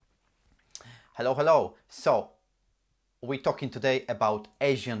Hello, hello. So, we're talking today about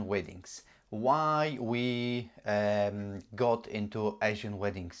Asian weddings. Why we got into Asian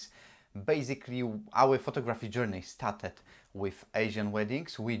weddings. Basically, our photography journey started with Asian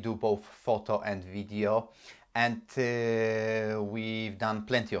weddings. We do both photo and video, and we've done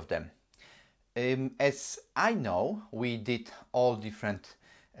plenty of them. As I know, we did all different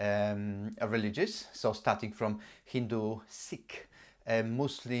religions, so starting from Hindu, Sikh,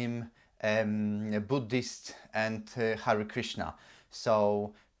 Muslim, Buddhist, and Hare Krishna.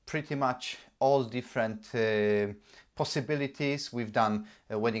 So pretty much all different possibilities. We've done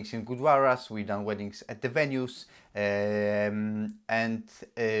weddings in gurdwaras, we've done weddings at the venues, and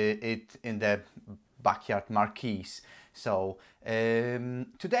it in the backyard marquees. So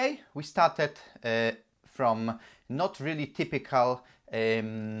today we started from not really typical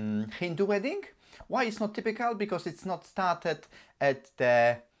Hindu wedding. Why it's not typical? Because it's not started at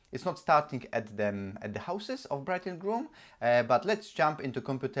the it's not starting at the houses of bride and groom. But let's jump into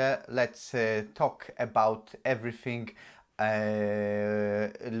computer. Let's talk about everything.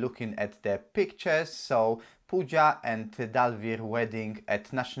 Looking at the pictures. So Puja and Dalvir wedding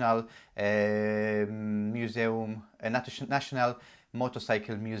at National Museum, National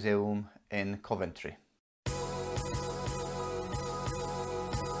Motorcycle Museum in Coventry.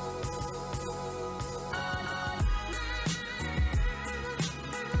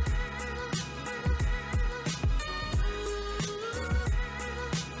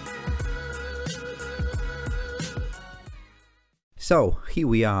 So here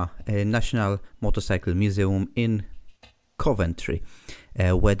we are, National Motorcycle Museum in Coventry,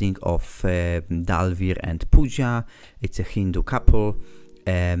 a wedding of Dalvir and Puja. It's a Hindu couple.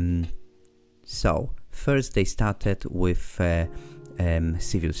 So first they started with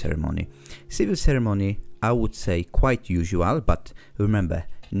civil ceremony. Civil ceremony, I would say, quite usual, but remember,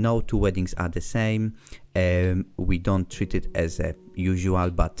 no two weddings are the same. We don't treat it as a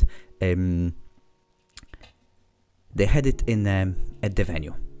usual, but they had it in at the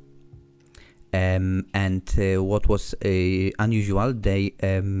venue, and what was unusual, they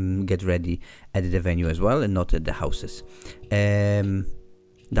get ready at the venue as well, and not at the houses.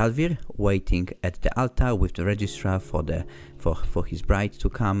 Dalvir waiting at the altar with the registrar for his bride to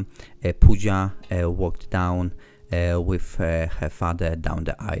come. Puja walked down with her father down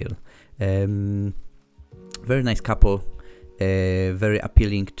the aisle. Very nice couple, very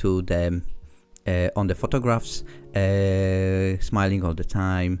appealing to the on the photographs, smiling all the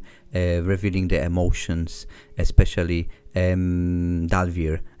time, revealing the emotions, especially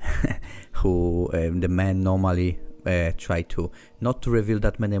Dalvir, who the man normally try to not to reveal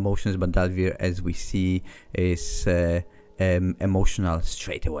that many emotions, but Dalvir, as we see, is emotional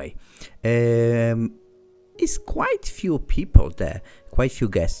straight away. Is quite few people there, quite few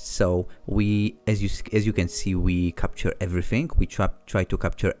guests, so we, as you can see, we capture everything. We try to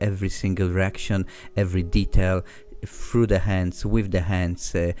capture every single reaction, every detail, through the hands, with the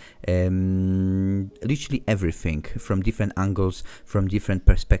hands, literally everything from different angles, from different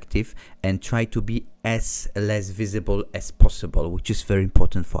perspective, and try to be as less visible as possible, which is very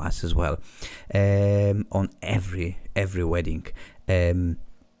important for us as well, on every wedding.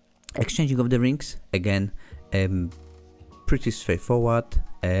 Exchanging of the rings, again, pretty straightforward,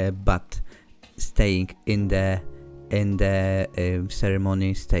 but staying in the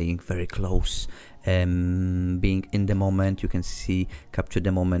ceremony, staying very close, being in the moment. You can see, capture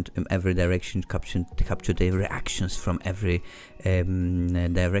the moment in every direction, capture the reactions from every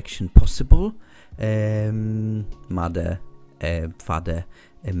direction possible. Mother, father,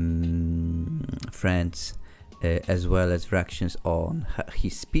 friends, as well as reactions on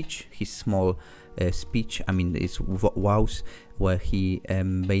his speech, his small speech. I mean, it's vows, where he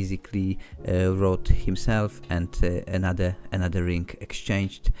basically wrote himself, and another ring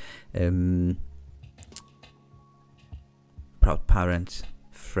exchanged. Proud parents,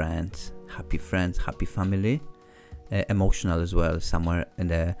 friends, happy family. Emotional as well, somewhere in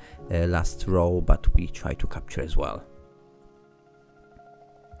the last row, but we try to capture as well.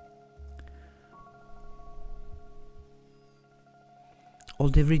 All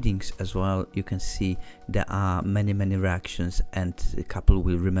the readings as well, you can see there are many reactions, and the couple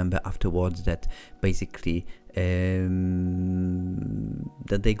will remember afterwards that basically that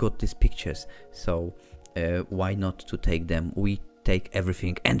they got these pictures, so why not to take them? We take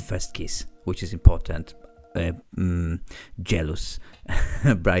everything, and first kiss, which is important. Jealous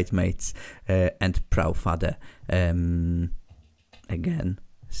bridesmaids, and proud father, again.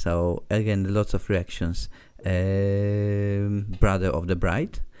 So again, lots of reactions. Brother of the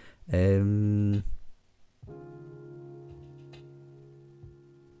bride,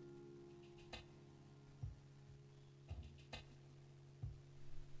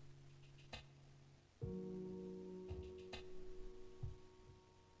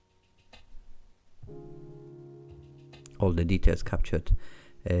 all the details captured,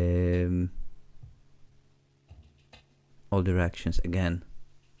 all the reactions again.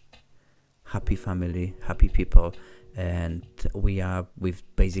 Happy family, happy people, and we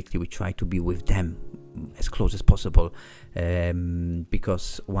try to be with them as close as possible,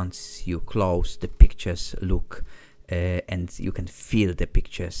 because once you close, the pictures look and you can feel the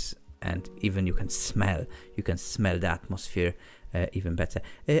pictures, and even you can smell the atmosphere even better.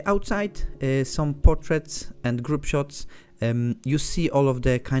 Outside, some portraits and group shots. You see all of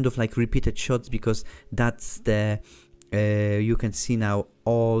the kind of like repeated shots, because that's the you can see now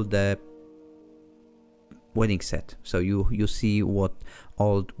all the wedding set. So you see what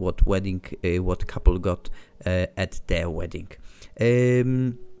couple got at their wedding.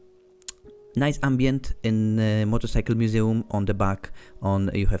 Nice ambient in motorcycle museum. On the back,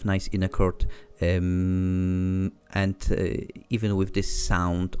 you have nice inner court, and even with this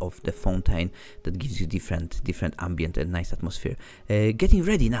sound of the fountain, that gives you different ambient and nice atmosphere. Getting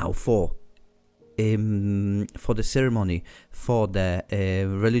ready now for the ceremony, for the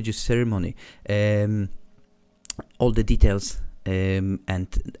religious ceremony. All the details and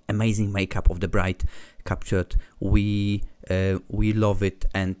amazing makeup of the bride captured. We love it,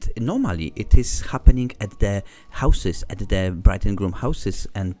 and normally it is happening at the houses, at the bride and groom houses,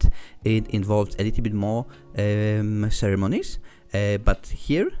 and it involves a little bit more ceremonies. But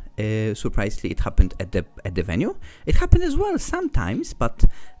here, surprisingly, it happened at the venue. It happened as well sometimes, but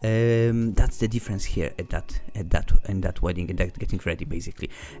that's the difference here in that wedding, and that getting ready basically.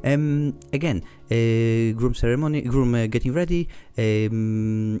 Again, groom getting ready, a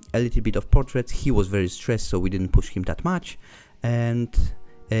little bit of portraits. He was very stressed, so we didn't push him that much, and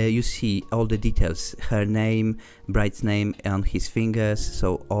you see all the details, her name, bride's name on his fingers,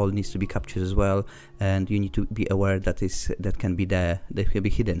 so all needs to be captured as well, and you need to be aware that can be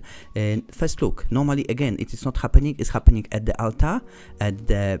hidden. And first look, normally again it is not happening, it's happening at the altar, at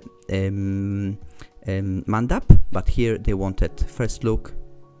the mandap, but here they wanted first look,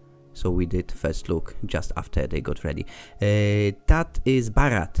 so we did first look just after they got ready. That is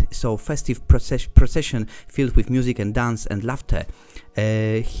Barat, so festive procession filled with music and dance and laughter.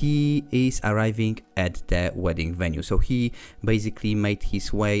 He is arriving at the wedding venue, so he basically made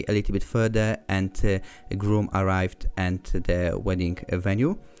his way a little bit further, and a groom arrived at the wedding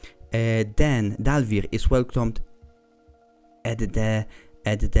venue. Then Dalvir is welcomed at the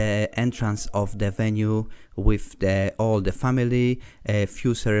entrance of the venue with all the family. A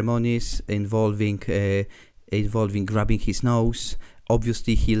few ceremonies involving grabbing his nose.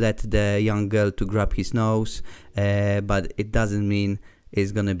 Obviously, he let the young girl to grab his nose, but it doesn't mean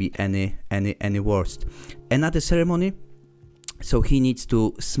it's gonna be any worse. Another ceremony. So he needs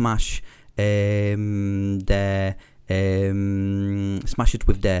to smash smash it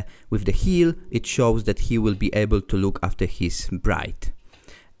with the heel. It shows that he will be able to look after his bride.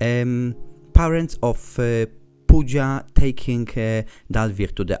 Parents of Pooja taking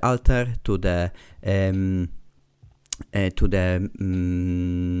Dalvir to the altar, to the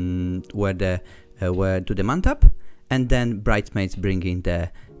mandap, and then bridesmaids bringing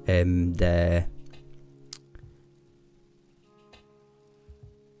the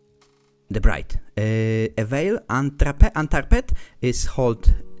bride. A veil, antarpet, is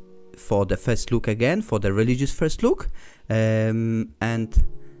held for the first look again, for the religious first look, and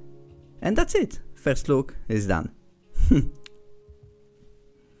that's it. First look is done.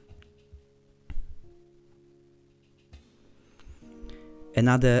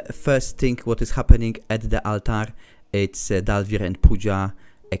 Another first thing what is happening at the altar, it's Dalvir and Pooja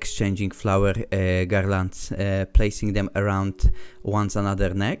exchanging flower garlands, placing them around one's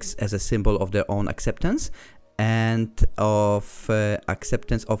another necks as a symbol of their own acceptance and of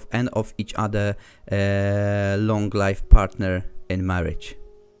acceptance of each other long life partner in marriage.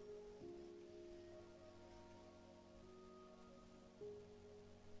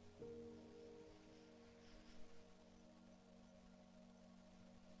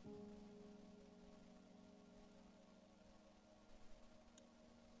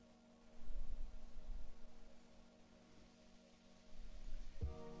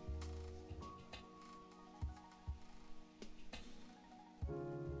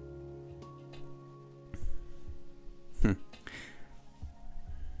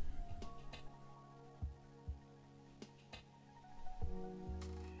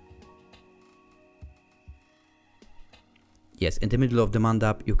 Yes, in the middle of the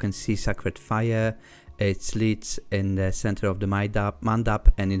mandap, you can see sacred fire. It lit in the center of the mandap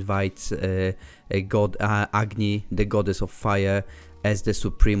and invites a god, Agni, the goddess of fire, as the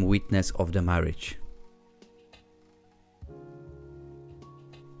supreme witness of the marriage.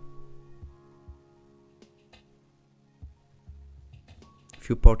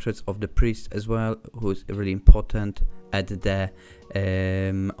 few portraits of the priest as well, who is really important at the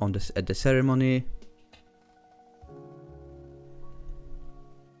at the ceremony.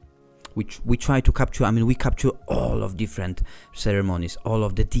 We try to capture, I mean, we capture all of different ceremonies, all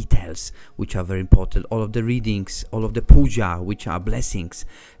of the details, which are very important, all of the readings, all of the puja, which are blessings.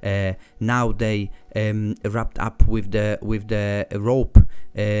 Now they wrapped up with the rope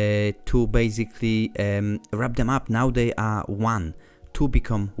to basically wrap them up. Now they are one, to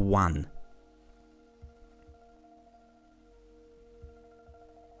become one.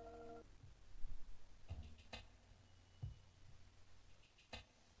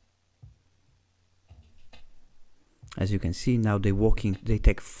 As you can see, now they're walking. They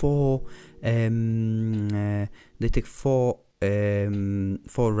take four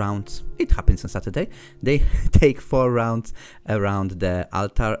rounds. It happens on Saturday. They take 4 rounds around the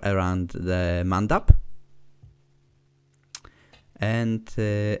altar, around the mandap. And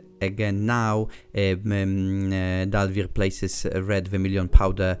again, now Dalvir places red vermilion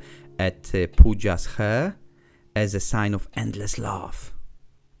powder at Pooja's hair as a sign of endless love.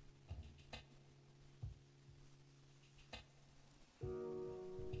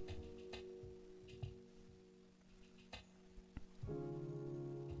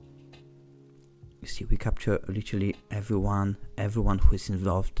 You see, we capture literally everyone who is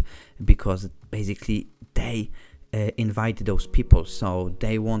involved, because basically they invite those people, so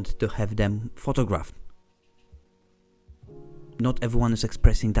they want to have them photographed. Not everyone is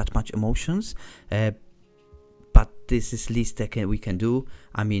expressing that much emotions, but this is least we can do.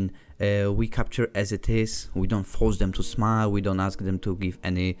 I mean, we capture as it is. We don't force them to smile. We don't ask them to give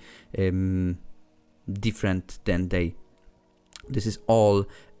any different than they. This is all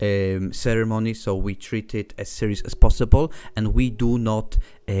ceremony, so we treat it as serious as possible, and we do not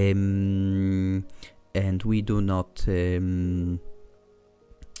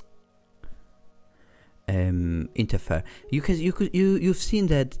interfere. You've seen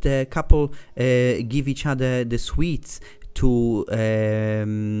that the couple give each other the sweets to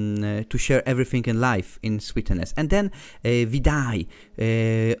share everything in life in sweetness, and then Vidai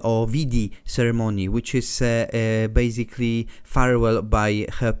or Vidi ceremony, which is basically farewell by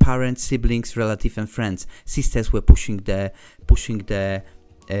her parents, siblings, relatives, and friends. Sisters were pushing the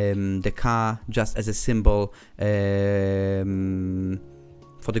car just as a symbol for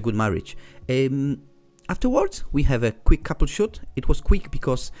the good marriage. Afterwards, we have a quick couple shoot. It was quick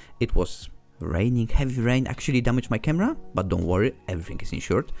because it was raining. Heavy rain actually damaged my camera, but don't worry, everything is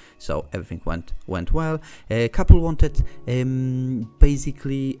insured, so everything went well. Couple wanted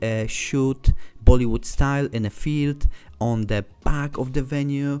basically shoot Bollywood style in a field on the back of the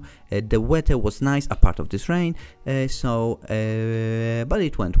venue. The weather was nice apart of this rain, so but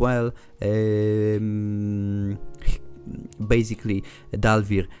it went well. Basically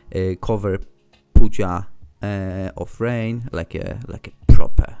Dalvir cover Pooja of rain like a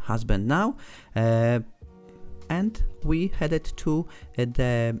proper husband now, and we headed to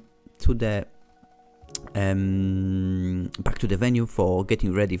the back to the venue for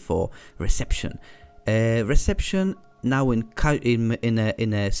getting ready for reception. Reception now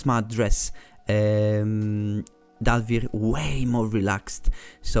in a smart dress. Dalvir way more relaxed,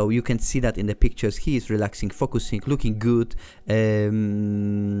 so you can see that in the pictures. He is relaxing, focusing, looking good.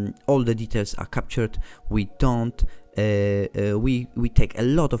 All the details are captured. We don't we take a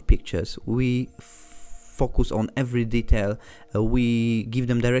lot of pictures. We focus on every detail. We give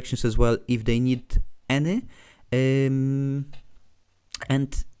them directions as well if they need any. And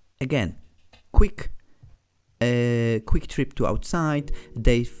again, quick trip to outside.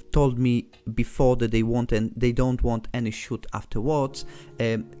 They've told me before that they don't want any shoot afterwards.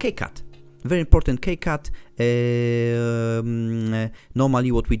 Cake cut, very important cake cut.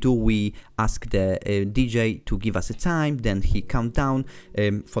 Normally what we do, we ask the DJ to give us a time, then he count down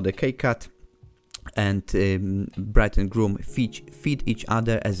for the cake cut, and bride and groom feed each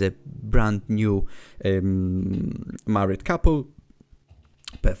other as a brand new married couple.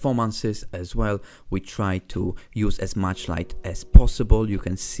 Performances as well, we try to use as much light as possible. You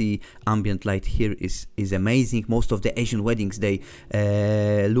can see ambient light here is amazing. Most of the Asian weddings, they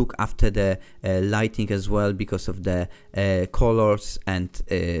look after the lighting as well because of the colors and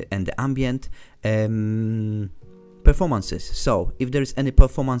the ambient. Performances, so if there is any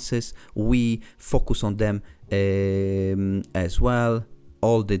performances, we focus on them as well.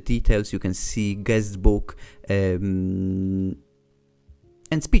 All the details you can see, guest book,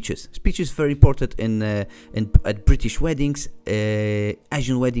 and speeches. Speeches very important in at British weddings,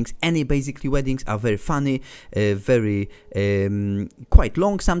 Asian weddings, any basically weddings are very funny, very quite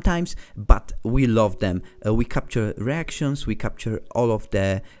long sometimes, but we love them. We capture reactions, we capture all of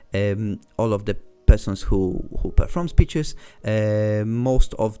the persons who perform speeches.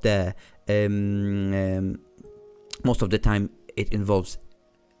 Most of the time it involves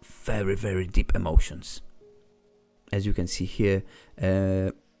very, very deep emotions. As you can see here,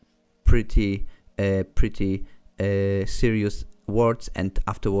 pretty serious words, and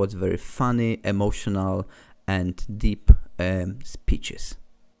afterwards very funny, emotional, and deep speeches.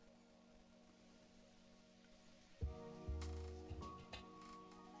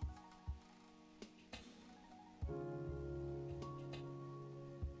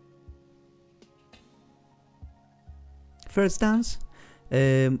 First dance.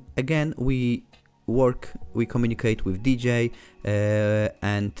 Again, we communicate with DJ,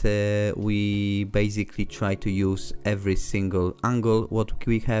 and we basically try to use every single angle what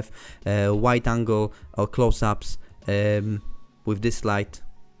we have, wide angle or close-ups. With this light,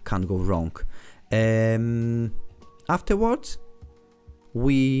 can't go wrong. Afterwards,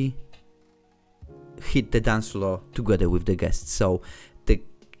 we hit the dance floor together with the guests. So the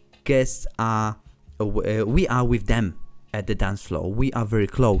guests are, we are with them at the dance floor. We are very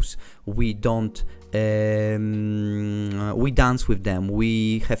close. We don't we dance with them,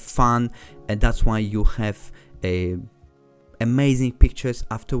 we have fun, and that's why you have amazing pictures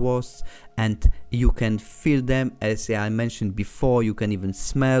afterwards, and you can feel them. As I mentioned before, you can even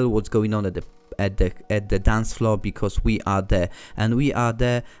smell what's going on at the dance floor, because we are there, and we are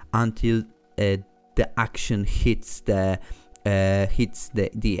there until the action hits the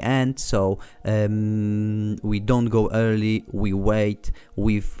end. So we don't go early, we wait,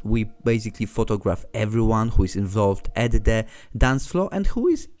 we basically photograph everyone who is involved at the dance floor and who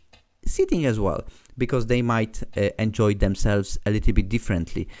is sitting as well, because they might enjoy themselves a little bit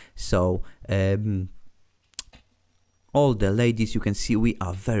differently. So all the ladies, you can see we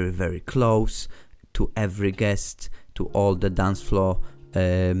are very, very close to every guest, to all the dance floor,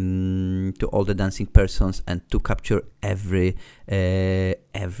 to all the dancing persons, and to capture every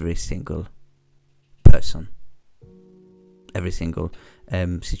single person, every single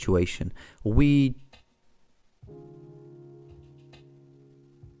situation.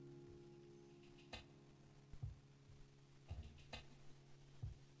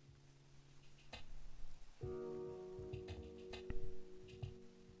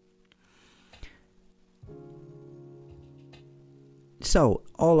 So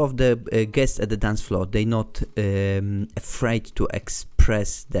all of the guests at the dance floor, they're not afraid to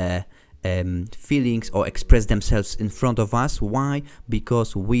express their feelings or express themselves in front of us. Why?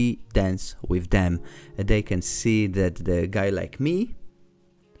 Because we dance with them. They can see that the guy like me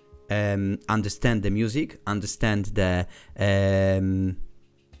understand the music, understand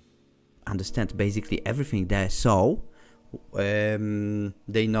basically everything there. So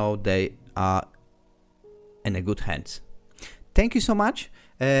they know they are in a good hands. Thank you so much.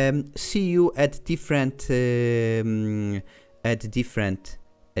 See you at different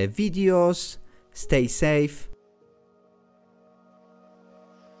videos. Stay safe.